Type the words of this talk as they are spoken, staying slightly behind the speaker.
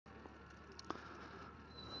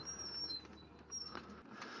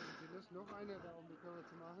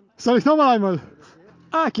Soll ich nochmal einmal?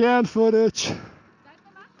 Again footage.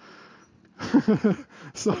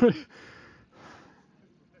 Sorry.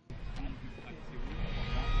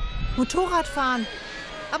 Motorradfahren,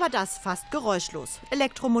 aber das fast geräuschlos.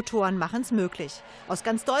 Elektromotoren machen es möglich. Aus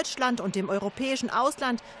ganz Deutschland und dem europäischen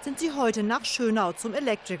Ausland sind sie heute nach Schönau zum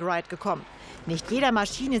Electric Ride gekommen. Nicht jeder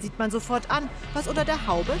Maschine sieht man sofort an, was unter der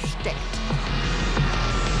Haube steckt.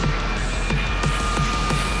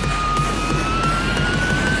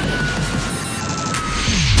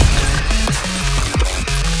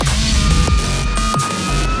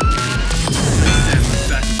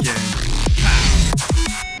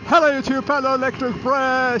 Hello YouTube, hello Electric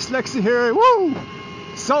Press, Lexi here. Woo!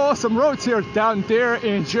 So awesome roads here down there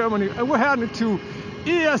in Germany, and we're heading to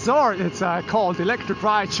ESR. It's called Electric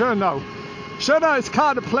Ride Schönau. Schönau is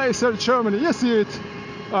kind of place here in Germany. You see it.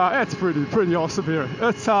 It's pretty awesome here.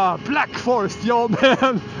 It's Black Forest, yo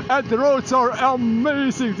man, and the roads are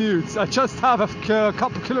amazing, dudes. I just have a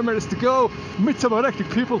couple kilometers to go. Meet some electric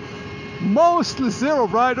people, mostly zero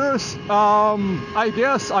riders. I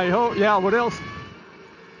guess. I hope. Yeah. What else?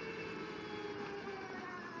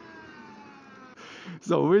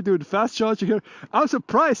 So we're doing fast charging here. I'm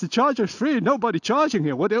surprised the charger's free. Nobody charging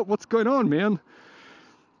here. What's going on, man?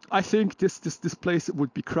 I think this place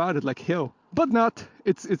would be crowded like hell, but not.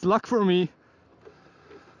 It's luck for me.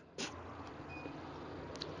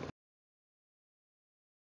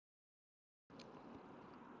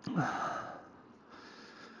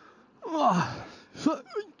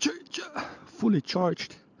 Fully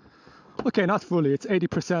charged. Okay, not fully. It's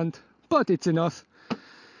 80%, but it's enough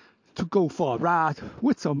to go for a ride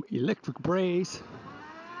with some electric brace.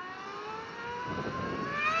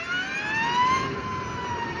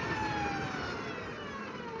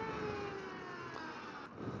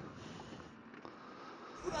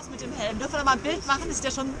 Gut aus mit dem Helm. Dürfen wir noch mal ein Bild machen? Sieht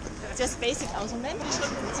ja schon sehr basic aus. Moment,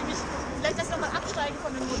 schon ziemlich. Vielleicht das noch mal absteigen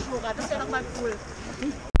von dem Motorrad. Das wäre noch mal cool.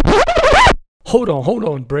 Hold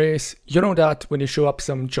on, Brace. You know that when you show up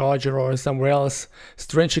some charger or somewhere else,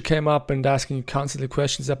 stranger came up and asking you constantly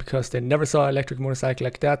questions up because they never saw an electric motorcycle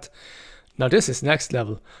like that. Now this is next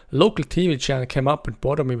level. A local TV channel came up and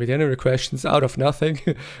bothered me with any questions out of nothing.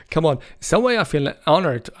 Come on, in some way I feel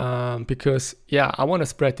honored because yeah, I want to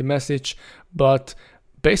spread the message, but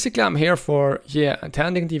basically I'm here for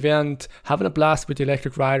attending the event, having a blast with the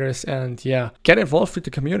electric riders, and yeah, get involved with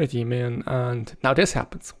the community, man. And now this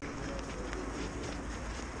happens.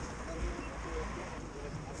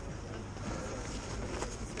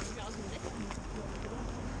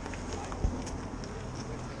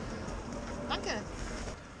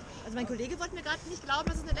 Also mein Kollege wollte mir gerade nicht glauben,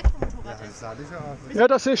 dass es ein Elektromotorrad ist. Ja,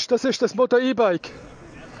 das ist das Motor E-Bike.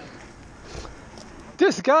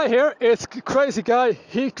 This guy here is a crazy guy.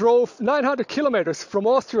 He drove 900 kilometers from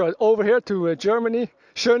Austria over here to Germany,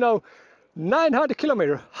 Schönau. 900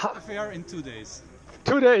 kilometers. Fair in 2 days.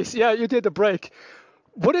 2 days, yeah, you did the break.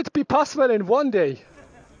 Would it be possible in 1 day?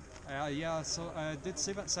 Yeah, so I did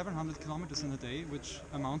 700 kilometers in a day, which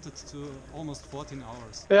amounted to almost 14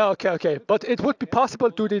 hours. Yeah, okay. But it would be possible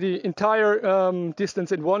to do the entire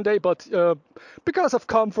distance in 1 day, but because of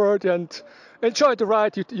comfort and enjoy the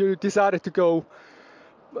ride, you decided to go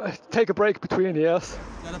take a break between, yes?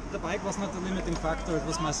 Yeah, the bike was not the limiting factor, it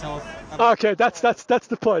was myself. Okay, that's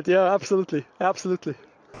the point, yeah, absolutely. I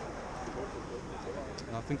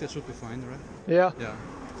think that should be fine, right? Yeah.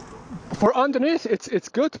 For underneath, it's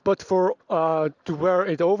good, but for to wear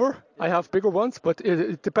it over, I have bigger ones, but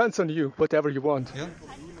it depends on you, whatever you want. Yeah.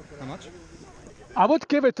 How much? I would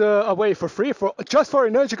give it away for free, just for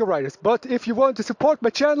Energica riders. But if you want to support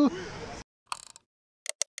my channel,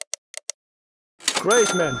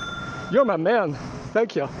 great, man. You're my man.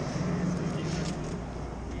 Thank you.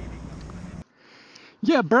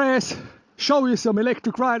 Yeah, Brass, show you some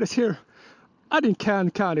electric riders here. I didn't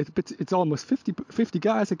count it, but it's almost 50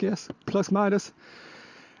 guys, I guess, plus minus.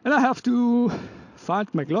 And I have to find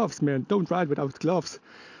my gloves, man. Don't ride without gloves.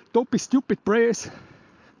 Don't be stupid, Brace.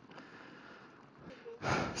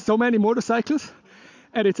 So many motorcycles,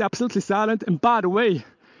 and it's absolutely silent. And by the way,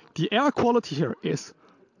 the air quality here is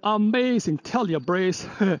amazing. Tell you, Brace.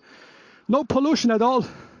 No pollution at all.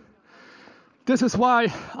 This is why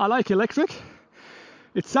I like electric.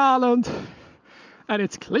 It's silent. And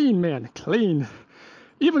it's clean, man, clean.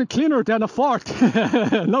 Even cleaner than a fart.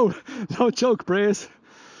 No joke, Brace.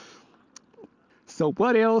 So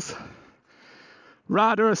what else?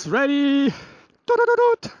 Riders ready.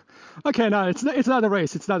 Okay, no, it's not a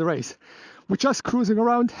race. It's not a race. We're just cruising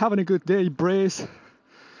around, having a good day, Brace.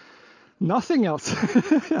 Nothing else.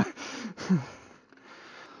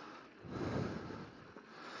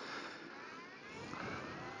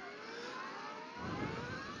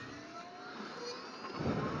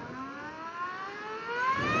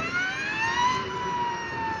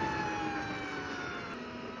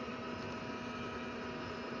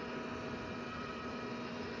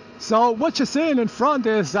 So what you're seeing in front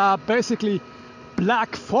is basically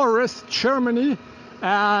Black Forest, Germany,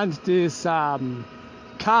 and this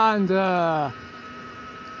kind of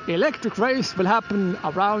electric race will happen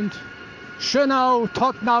around Schönau,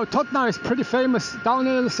 Tottenau. Tottenau is pretty famous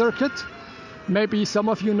downhill circuit. Maybe some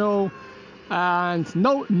of you know. And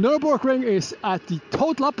no, Nürburgring is at the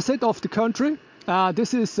total opposite of the country.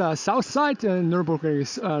 This is south side, and Nürburgring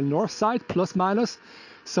is north side, plus minus.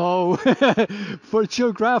 So for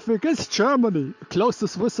geographic, it's Germany, close to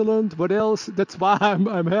Switzerland. What else? That's why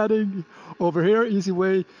I'm heading over here, easy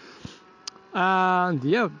way. And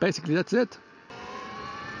yeah, basically that's it.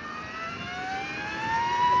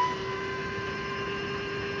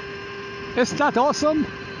 Isn't that awesome?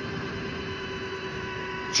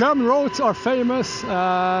 German roads are famous,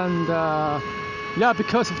 and yeah,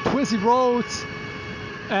 because of twisty roads,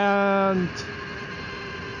 and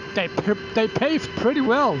they paved pretty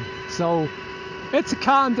well. So it's a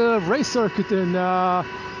kind of race circuit in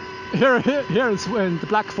here in the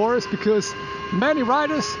Black Forest, because many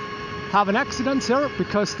riders have an accident here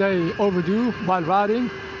because they overdo while riding.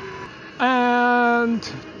 And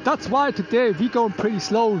that's why today we going pretty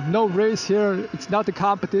slow, no race here, it's not a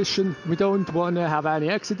competition, we don't want to have any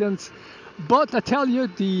accidents. But I tell you,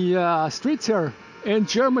 the streets here in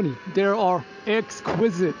Germany, they are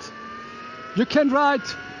exquisite. You can ride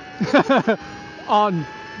on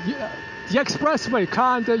the expressway,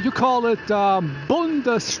 kinda, you call it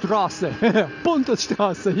Bundesstraße,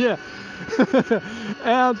 Bundesstraße, yeah.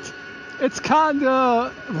 And it's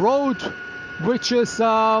kinda road which is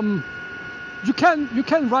you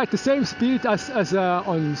can ride the same speed as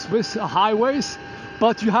on Swiss highways,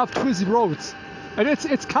 but you have twisty roads, and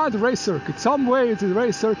it's kind of race circuit. Some way it's a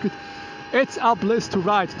race circuit. It's a bliss to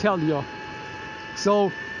ride, tell you.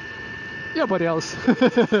 So yeah, what else?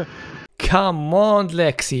 Come on,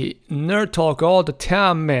 Lexi, nerd talk all the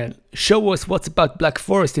time, man. Show us what's about Black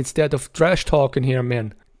Forest instead of trash talking here,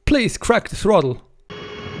 man. Please crack the throttle.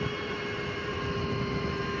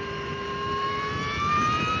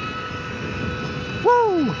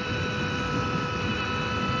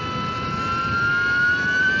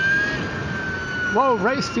 Whoa,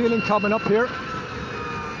 race feeling coming up here.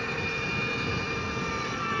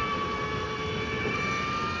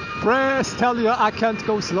 Brace, tell you I can't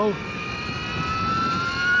go slow.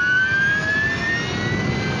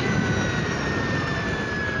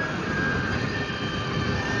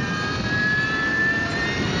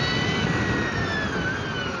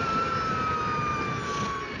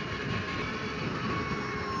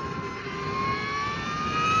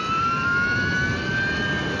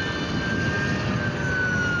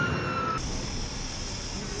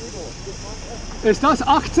 Ist das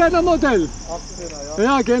 18er Modell? 18er, ja.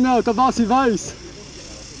 Ja, genau, da war sie weiß.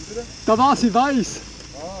 Da war sie weiß.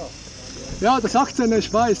 Ah. Ja, das 18er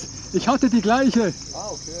ist weiß. Ich hatte die gleiche. Ah,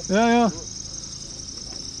 okay. Ja, ja.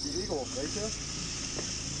 Die Ego, welche?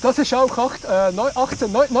 Das ist auch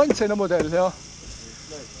 19er Modell, ja.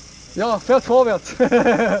 Ja, fährt vorwärts. Ist nicht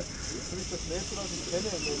das nächste, was ich kenne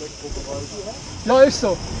im Elektrobereich. Ja, ist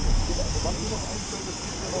so. Was mir noch einfällt, es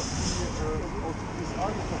gibt ja noch die aus den USA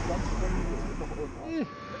noch ganz streng.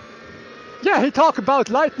 Yeah, he talked about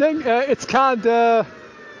lightning. It's kind of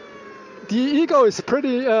the Ego is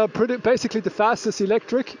pretty basically the fastest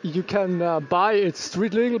electric you can buy. It's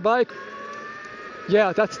street legal bike.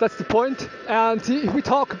 Yeah, that's the point. And we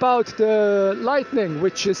talk about the lightning,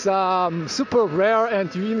 which is super rare,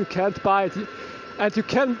 and you even can't buy it, and you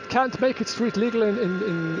can't make it street legal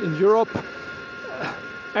in Europe.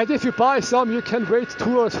 And if you buy some, you can wait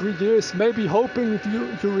 2 or 3 years, maybe hoping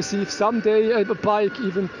you receive someday a bike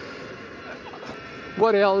even.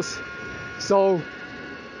 What else? So,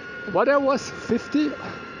 what there was 50,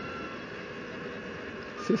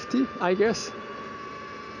 I guess.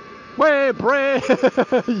 Way brave,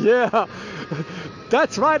 yeah.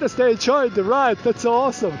 That's right, as they enjoyed the ride. That's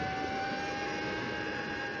awesome.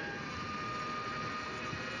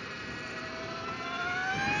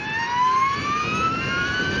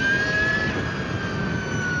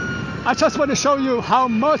 I just want to show you how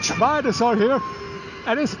much riders are here,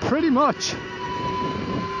 and it's pretty much.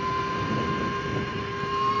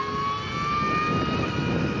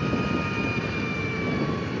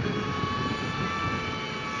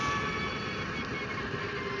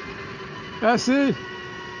 See,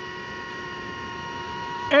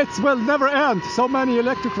 it will never end. So many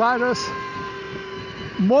electric riders,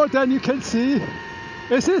 more than you can see.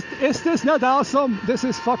 Is this not awesome? This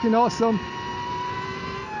is fucking awesome.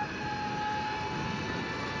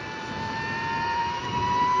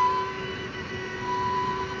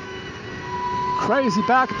 Crazy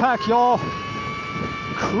backpack, y'all.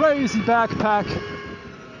 Crazy backpack.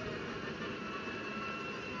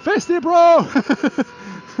 Festy, bro!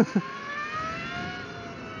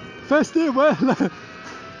 Festy, well.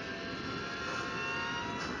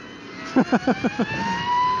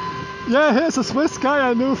 Yeah, here's a Swiss guy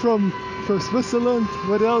I knew from Switzerland.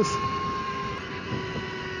 What else?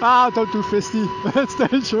 Ah, don't do fisty. It's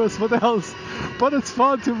dangerous. What else? But it's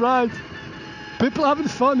fun to ride. People having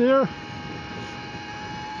fun here.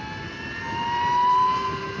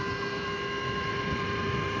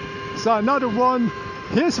 So another one.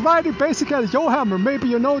 Here's riding basically a Yohammer. Maybe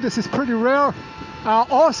you know this is pretty rare.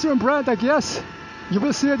 Austrian brand, I guess. You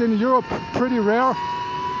will see it in Europe. Pretty rare.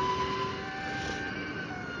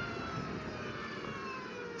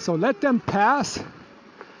 So let them pass.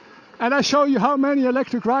 And I show you how many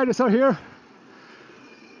electric riders are here.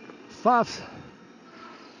 5.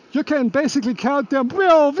 You can basically count them.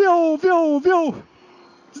 Whoa, whoa, whoa, whoa.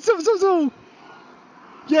 Zoom, zoom, zoom.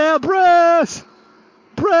 Yeah, brass.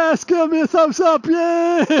 Brass, give me a thumbs up.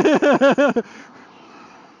 Yeah.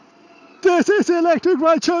 This is electric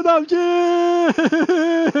ride showdown. Yeah.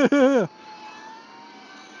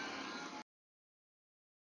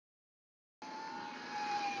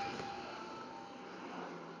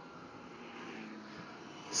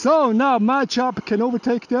 So now my job can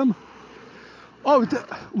overtake them. Oh,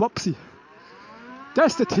 whoopsie.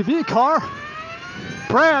 That's the TV car.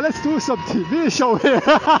 Brad, let's do some TV show here.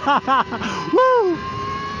 Woo!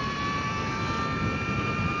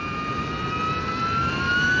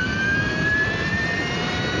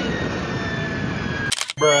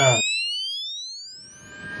 Bruh.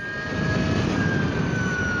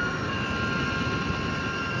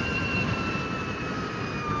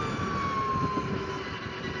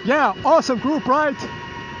 Yeah, awesome group, right?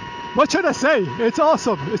 What should I say? It's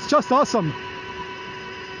awesome. It's just awesome.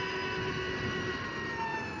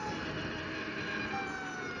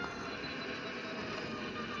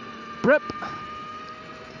 Brip.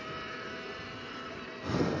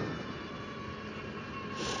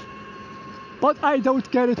 But I don't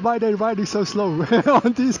get it why they're riding so slow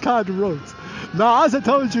on these kind of roads. Now, as I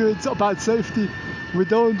told you, it's about safety. We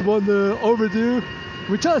don't want to overdo.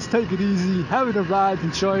 We just take it easy, have it a ride,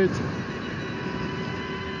 enjoy it.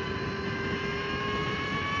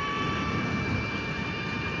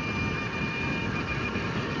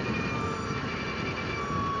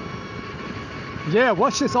 Yeah,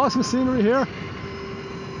 watch this awesome scenery here.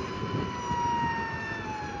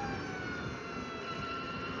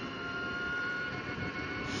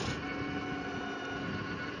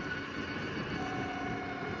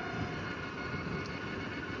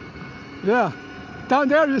 Yeah, down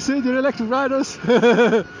there you see the electric riders.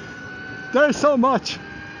 There's so much.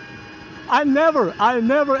 I never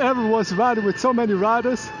ever was riding with so many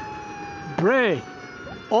riders. Bray,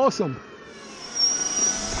 awesome.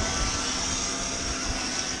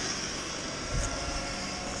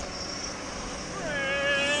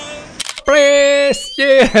 Brace,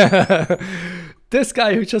 yeah. This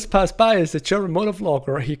guy who just passed by is a German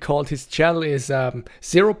motovlogger. He called his channel is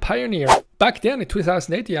Zero Pioneer. Back then in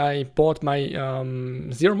 2008, I bought my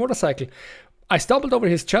Zero motorcycle. I stumbled over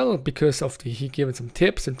his channel because of he given some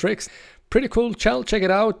tips and tricks. Pretty cool channel, check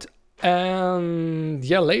it out. And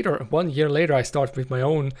yeah, 1 year later, I started with my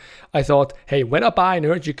own. I thought, hey, when I buy an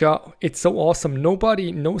Energica, it's so awesome.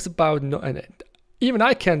 Nobody knows about, and even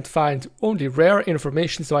I can't find only rare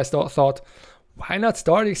information. So I thought, why not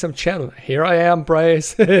starting some channel? Here I am,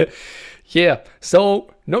 Bryce. Yeah, so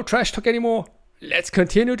no trash talk anymore. Let's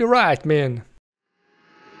continue the ride, man.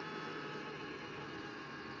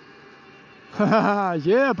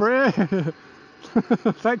 Yeah, Bray.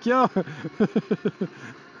 Thank you.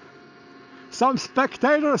 Some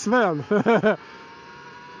spectators, man.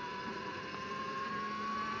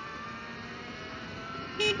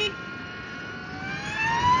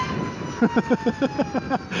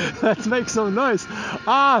 That makes some noise.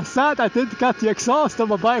 Ah, sad I didn't get the exhaust on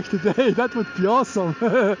my bike today. That would be awesome.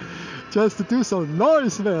 Just to do some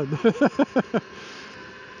noise, man.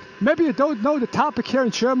 Maybe you don't know the topic here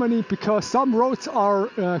in Germany because some roads are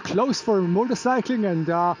closed for motorcycling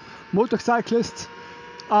and motorcyclists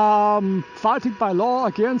fighting by law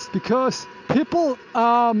against, because people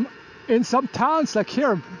in some towns like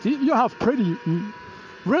here, you have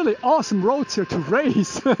really awesome roads here to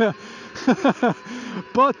race.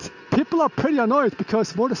 But people are pretty annoyed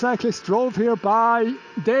because motorcyclists drove here by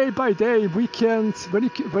day, weekends,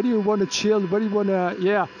 when you want to chill, when you want to,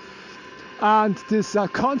 yeah. And this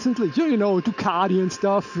constantly, you know, Ducati and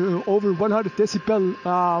stuff, over 100 decibel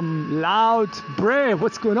loud, bray,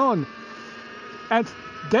 what's going on? And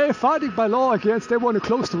they're fighting by law against, they want to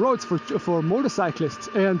close the roads for motorcyclists.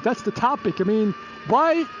 And that's the topic. I mean,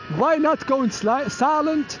 why not go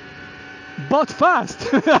silent? but fast.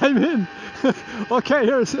 I mean, okay,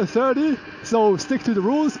 here's 30, so stick to the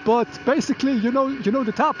rules. But basically, you know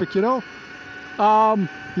the topic. You know,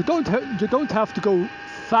 you don't have to go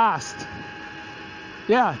fast.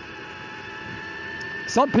 Yeah.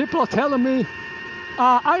 Some people are telling me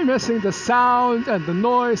I'm missing the sound and the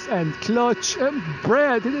noise and clutch and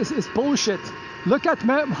bread. This is bullshit. Look at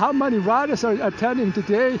how many riders are attending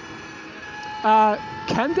today.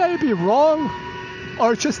 Can they be wrong,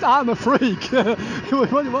 or just I'm a freak?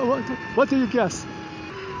 What do you guess?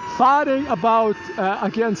 Fighting about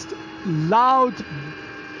against loud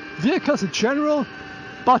vehicles in general,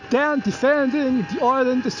 but then defending the oil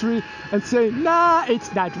industry and saying, nah,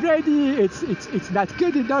 it's not ready, it's not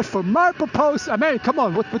good enough for my purpose. I mean, come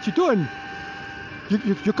on, what you doing?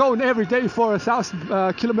 You're going every day for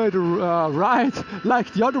 1,000 kilometer ride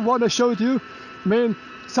like the other one I showed you. I mean,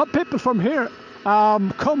 some people from here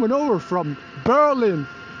coming over from Berlin,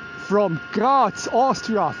 from Graz,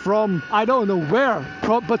 Austria, from I don't know where,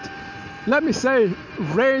 but let me say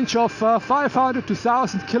range of 500 to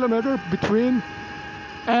 1,000 kilometer between.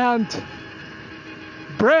 And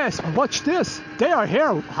brass, watch this. They are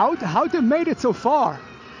here. How they made it so far?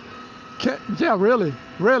 Yeah, really.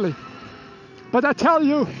 But I tell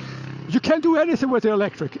you, you can't do anything with the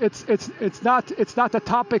electric. It's not a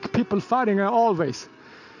topic people fighting always.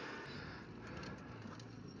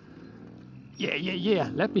 Yeah.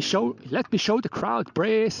 Let me show the crowd,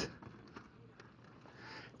 brace.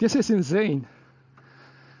 This is insane.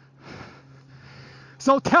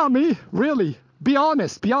 So tell me, really, be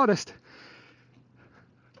honest.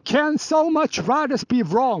 Can so much riders be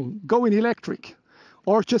wrong going electric?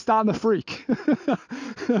 Or just I'm a freak?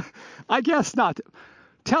 I guess not.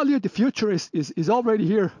 Tell you the future is already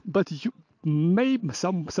here, but maybe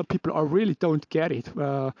some people are really don't get it.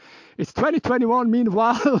 It's 2021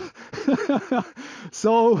 meanwhile.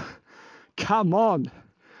 So come on.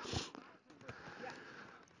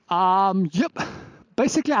 Yep.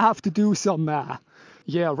 Basically I have to do some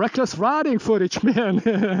reckless riding footage,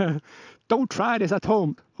 man. Don't try this at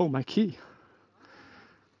home. Oh, my key.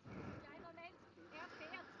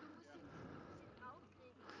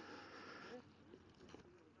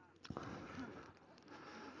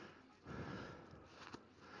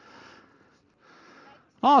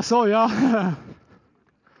 Ah, so ja.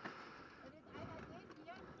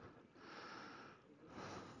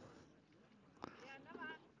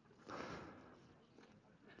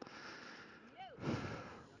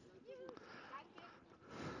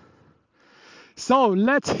 So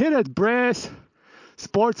let's hit it, brace.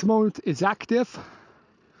 Sports mode is active.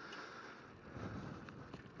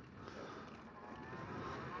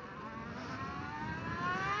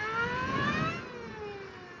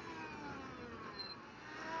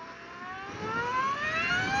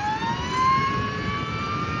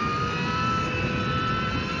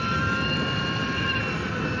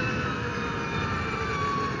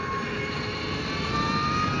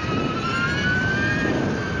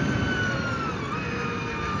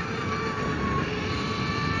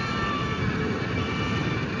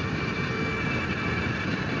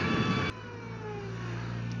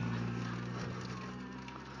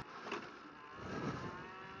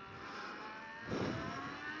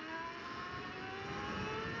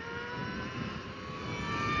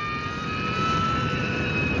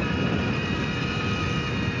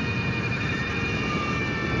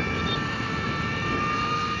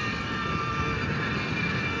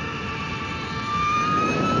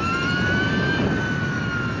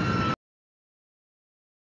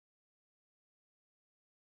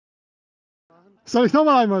 Soll ich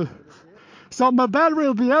nochmal einmal? So my battery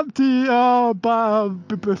will be empty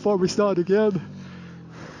before we start again.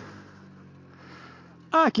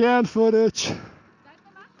 Again footage.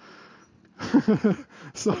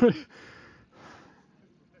 Sorry.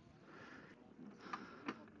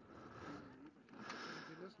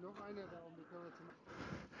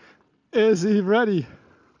 Is he ready?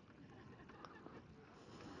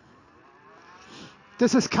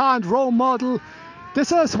 This is kind role model.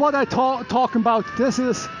 This is what I talking about. This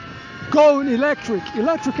is going electric.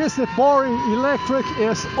 Electric isn't boring. Electric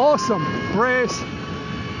is awesome. Brace.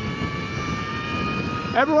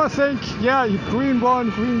 Everyone think, yeah, you green one,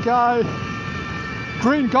 green guy,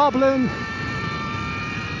 green goblin.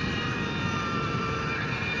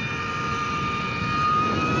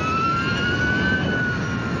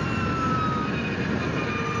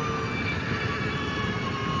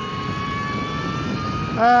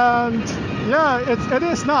 And yeah, it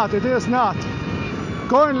is not.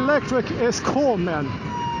 Going electric is cool, man.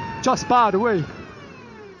 Just by the way.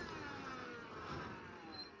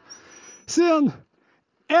 Seeing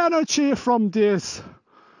energy from this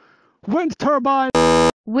wind turbine,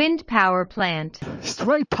 wind power plant,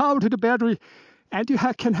 straight power to the battery, and you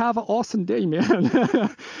can have an awesome day, man.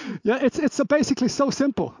 Yeah, it's basically so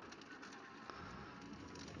simple.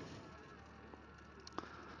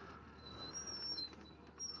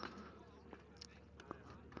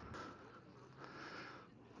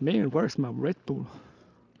 Man, where's my Red Bull?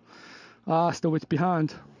 Still it's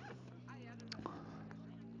behind.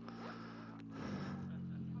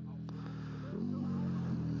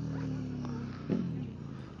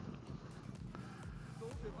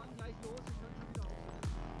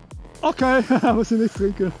 Okay, I was in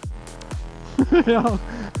trinken. Yeah,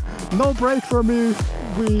 no break for me.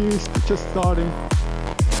 We just starting.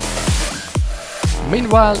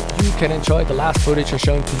 Meanwhile, you can enjoy the last footage I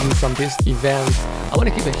shown to you from this event. I want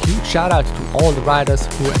to give a huge shout out to all the riders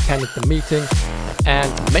who attended the meeting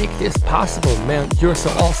and make this possible. Man, you're so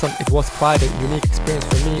awesome. It was quite a unique experience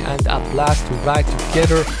for me and a blast to ride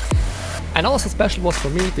together. And also special was for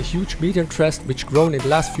me the huge media interest which grown in the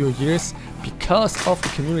last few years because of the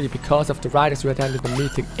community, because of the riders who attended the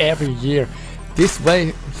meeting every year. This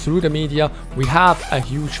way, through the media, we have a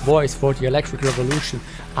huge voice for the electric revolution.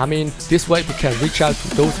 I mean, this way we can reach out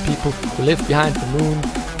to those people who live behind the moon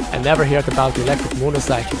and never heard about the electric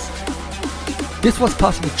motorcycles. This was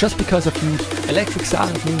possible just because of you, electric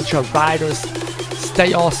silent ninja riders.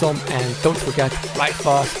 Stay awesome and don't forget, ride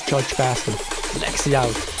fast, charge faster. Lexi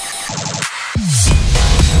out.